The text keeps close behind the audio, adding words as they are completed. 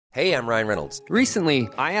Hey, I'm Ryan Reynolds. Recently,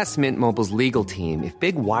 I asked Mint Mobile's legal team if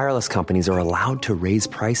big wireless companies are allowed to raise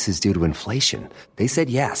prices due to inflation. They said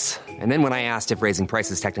yes. And then when I asked if raising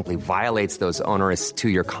prices technically violates those onerous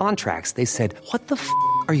two-year contracts, they said, "What the f***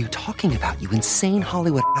 are you talking about, you insane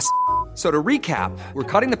Hollywood ass?" So to recap, we're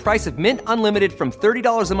cutting the price of Mint Unlimited from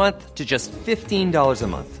 $30 a month to just $15 a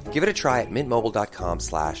month. Give it a try at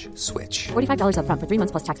mintmobile.com/switch. $45 up front for 3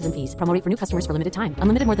 months plus taxes and fees. Promo rate for new customers for limited time.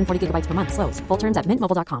 Unlimited more than 40 gigabytes per month. Slows full terms at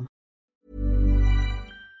mintmobile.com.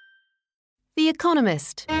 The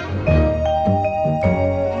Economist.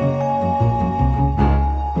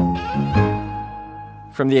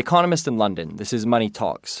 From The Economist in London, this is Money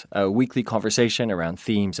Talks, a weekly conversation around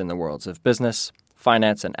themes in the worlds of business,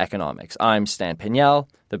 finance and economics. I'm Stan Pignell,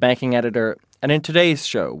 the banking editor, and in today's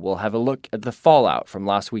show, we'll have a look at the fallout from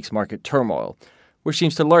last week's market turmoil, which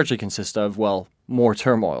seems to largely consist of, well, more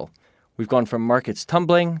turmoil. We've gone from markets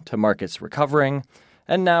tumbling to markets recovering,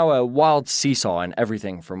 and now a wild seesaw in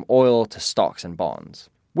everything from oil to stocks and bonds.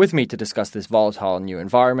 With me to discuss this volatile new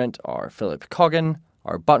environment are Philip Coggan,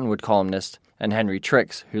 our Buttonwood columnist, and Henry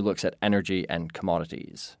Tricks, who looks at energy and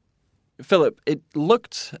commodities. Philip, it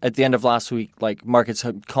looked at the end of last week like markets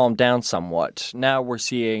had calmed down somewhat. Now we're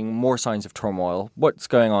seeing more signs of turmoil. What's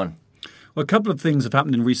going on? Well, a couple of things have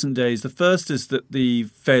happened in recent days. The first is that the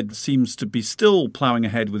Fed seems to be still ploughing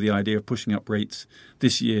ahead with the idea of pushing up rates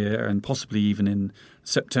this year and possibly even in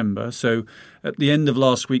September. So at the end of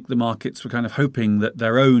last week, the markets were kind of hoping that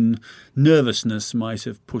their own nervousness might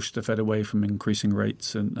have pushed the Fed away from increasing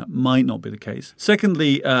rates, and that might not be the case.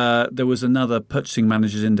 Secondly, there was another Purchasing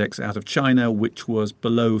Managers Index out of China, which was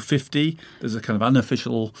below 50. There's a kind of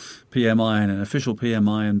unofficial PMI and an official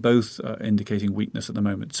PMI, and both are indicating weakness at the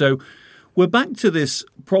moment. So we're back to this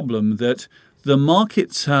problem that the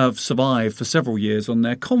markets have survived for several years on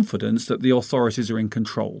their confidence that the authorities are in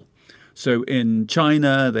control. So in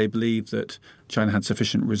China, they believe that China had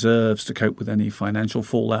sufficient reserves to cope with any financial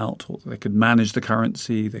fallout, or they could manage the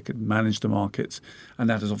currency, they could manage the markets. And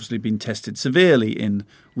that has obviously been tested severely in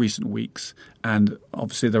recent weeks. And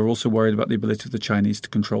obviously, they're also worried about the ability of the Chinese to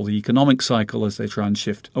control the economic cycle as they try and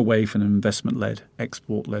shift away from an investment-led,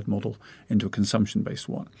 export-led model into a consumption-based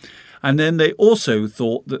one. And then they also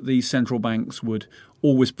thought that the central banks would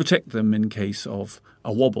always protect them in case of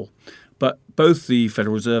a wobble. But both the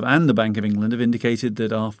Federal Reserve and the Bank of England have indicated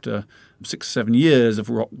that after 6 or 7 years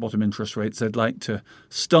of rock bottom interest rates, they'd like to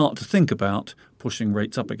start to think about pushing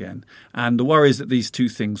rates up again. And the worry is that these two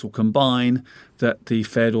things will combine, that the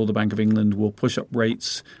Fed or the Bank of England will push up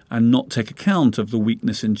rates and not take account of the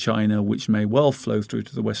weakness in China, which may well flow through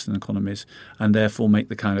to the Western economies, and therefore make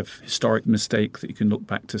the kind of historic mistake that you can look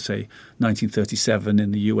back to, say, 1937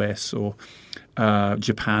 in the US or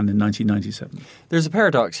Japan in 1997. There's a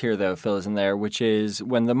paradox here, though, Phil, isn't there, which is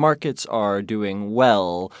when the markets are doing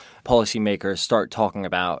well, policymakers start talking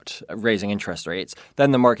about raising interest rates.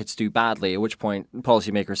 Then the markets do badly, at which point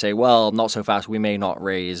policymakers say, well, not so fast, we may not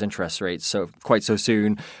raise interest rates quite so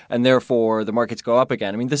soon, and therefore the markets go up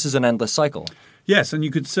again. I mean, this is an endless cycle. Yes, and you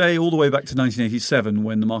could say all the way back to 1987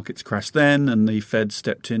 when the markets crashed then and the Fed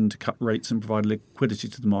stepped in to cut rates and provide liquidity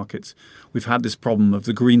to the markets. We've had this problem of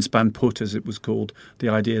the Greenspan put, as it was called, the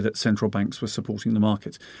idea that central banks were supporting the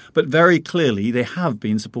markets. But very clearly they have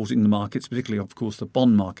been supporting the markets, particularly, of course, the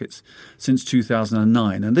bond markets, since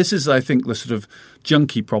 2009. And this is, I think, the sort of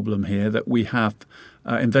junkie problem here, that we have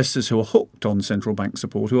investors who are hooked on central bank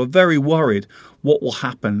support, who are very worried what will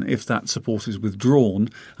happen if that support is withdrawn.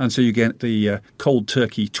 And so you get the cold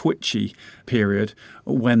turkey twitchy period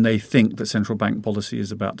when they think that central bank policy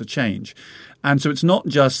is about to change. And so it's not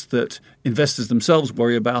just that investors themselves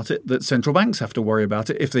worry about it, that central banks have to worry about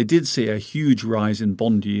it. If they did see a huge rise in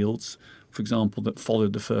bond yields, for example, that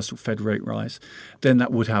followed the first Fed rate rise, then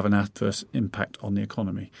that would have an adverse impact on the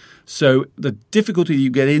economy. So the difficulty you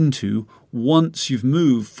get into once you've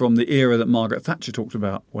moved from the era that Margaret Thatcher talked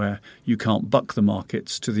about, where you can't buck the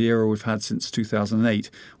markets, to the era we've had since 2008,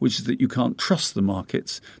 which is that you can't trust the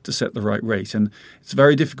markets to set the right rate. And it's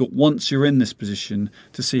very difficult once you're in this position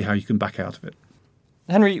to see how you can back out of it.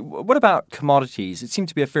 Henry, what about commodities? It seemed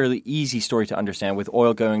to be a fairly easy story to understand, with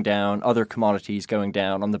oil going down, other commodities going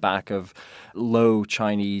down on the back of low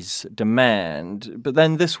Chinese demand. But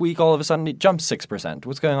then this week, all of a sudden, it jumped 6%.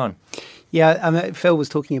 What's going on? Yeah, I mean, Phil was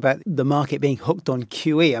talking about the market being hooked on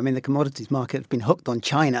QE. I mean, the commodities market has been hooked on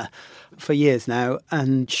China for years now.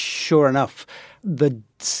 And sure enough, the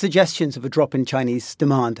suggestions of a drop in Chinese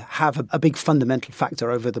demand have a big fundamental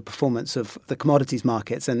factor over the performance of the commodities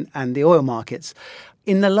markets and the oil markets.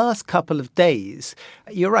 In the last couple of days,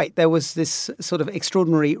 you're right, there was this sort of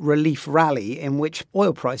extraordinary relief rally in which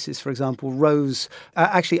oil prices, for example, rose.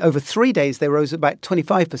 Actually, over 3 days, they rose about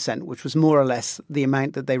 25%, which was more or less the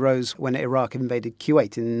amount that they rose when Iraq invaded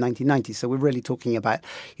Kuwait in 1990. So we're really talking about,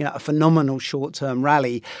 a phenomenal short-term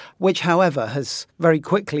rally, which, however, has very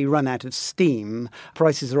quickly run out of steam.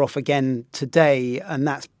 Prices are off again today, and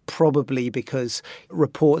that's probably because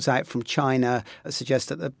reports out from China suggest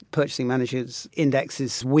that the Purchasing Managers' Index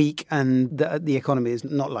is weak and the economy is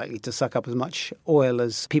not likely to suck up as much oil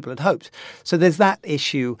as people had hoped. So there's that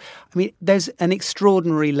issue. I mean, there's an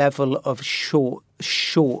extraordinary level of short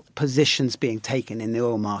positions being taken in the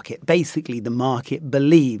oil market. Basically, the market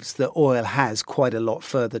believes that oil has quite a lot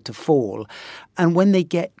further to fall. And when they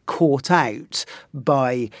get caught out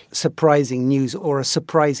by surprising news or a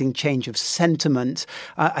surprising change of sentiment,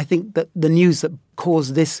 I think that the news that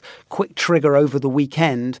caused this quick trigger over the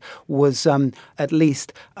weekend was at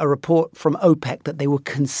least a report from OPEC that they were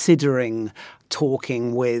considering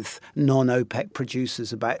talking with non-OPEC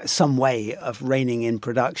producers about some way of reining in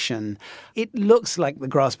production. It looks like the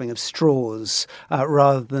grasping of straws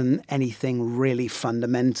rather than anything really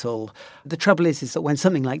fundamental. The trouble is that when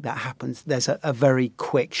something like that happens, there's a very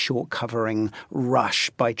quick short covering rush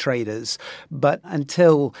by traders. But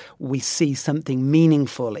until we see something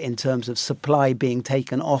meaningful in terms of supply being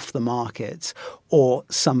taken off the market or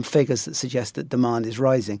some figures that suggest that demand is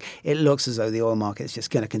rising, it looks as though the oil market is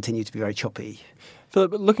just going to continue to be very choppy.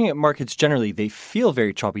 Philip, looking at markets generally, they feel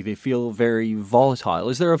very choppy, they feel very volatile.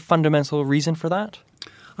 Is there a fundamental reason for that?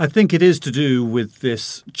 I think it is to do with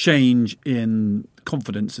this change in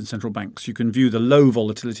confidence in central banks. You can view the low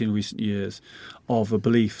volatility in recent years of a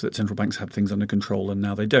belief that central banks had things under control and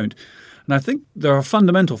now they don't. And I think there are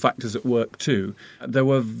fundamental factors at work too. There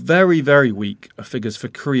were very, very weak figures for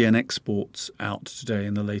Korean exports out today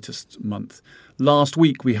in the latest month. Last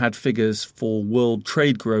week, we had figures for world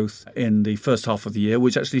trade growth in the first half of the year,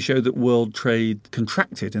 which actually showed that world trade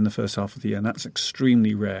contracted in the first half of the year, and that's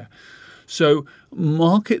extremely rare. So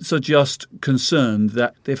markets are just concerned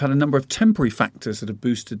that they've had a number of temporary factors that have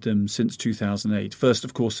boosted them since 2008. First,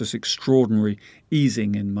 of course, this extraordinary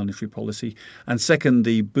easing in monetary policy. And second,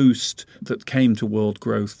 the boost that came to world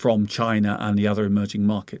growth from China and the other emerging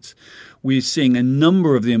markets. We're seeing a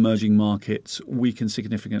number of the emerging markets weaken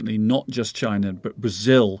significantly, not just China, but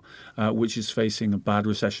Brazil, which is facing a bad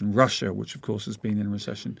recession, Russia, which of course has been in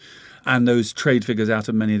recession, and those trade figures out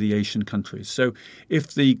of many of the Asian countries. So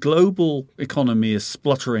if the global economy is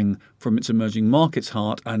spluttering from its emerging markets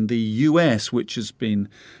heart, and the US, which has been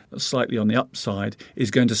slightly on the upside, is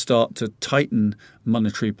going to start to tighten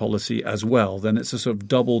monetary policy as well, then it's a sort of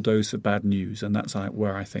double dose of bad news. And that's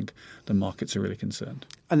where I think the markets are really concerned.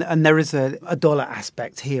 And there is a dollar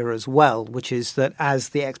aspect here as well, which is that as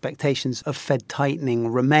the expectations of Fed tightening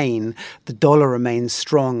remain, the dollar remains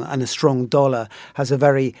strong, and a strong dollar has a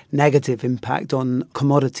very negative impact on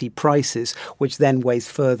commodity prices, which then weighs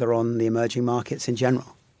further on the emerging markets in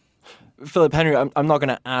general. Philip, Henry, I'm not going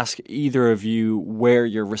to ask either of you where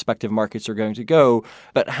your respective markets are going to go,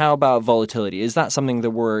 but how about volatility? Is that something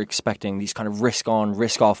that we're expecting, these kind of risk-on,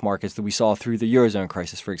 risk-off markets that we saw through the Eurozone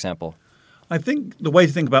crisis, for example? I think the way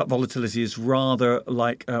to think about volatility is rather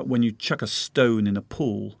like when you chuck a stone in a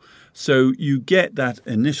pool. So you get that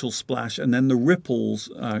initial splash and then the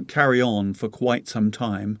ripples carry on for quite some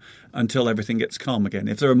time until everything gets calm again.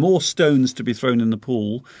 If there are more stones to be thrown in the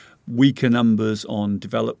pool, weaker numbers on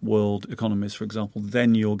developed world economies, for example,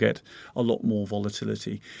 then you'll get a lot more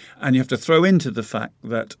volatility. And you have to throw into the fact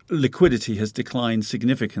that liquidity has declined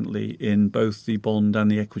significantly in both the bond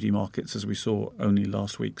and the equity markets, as we saw only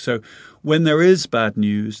last week. So when there is bad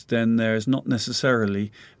news, then there is not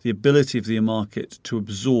necessarily the ability of the market to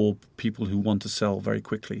absorb people who want to sell very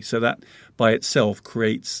quickly. So that by itself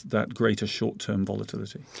creates that greater short-term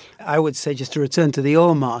volatility. I would say, just to return to the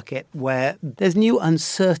oil market, where there's new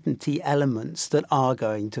uncertainty elements that are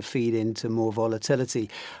going to feed into more volatility.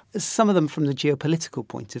 Some of them from the geopolitical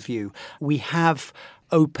point of view. We have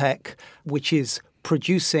OPEC, which is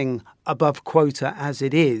producing above quota as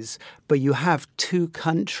it is, but you have two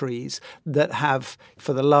countries that have,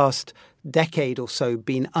 for the last decade or so,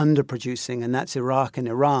 been underproducing, and that's Iraq and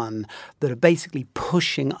Iran, that are basically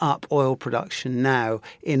pushing up oil production now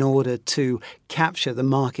in order to capture the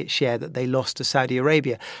market share that they lost to Saudi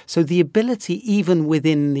Arabia. So the ability, even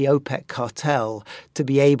within the OPEC cartel, to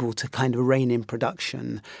be able to kind of rein in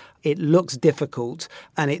production, it looks difficult,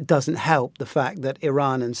 and it doesn't help the fact that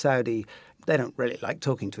Iran and Saudi, they don't really like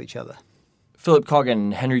talking to each other. Philip Coggan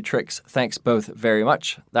and Henry Tricks, thanks both very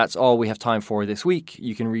much. That's all we have time for this week.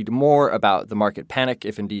 You can read more about the market panic,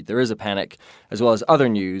 if indeed there is a panic, as well as other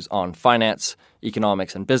news on finance,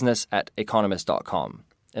 economics and business at economist.com.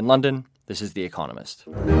 In London, this is The Economist.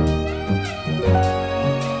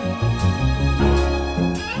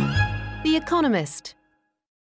 The Economist.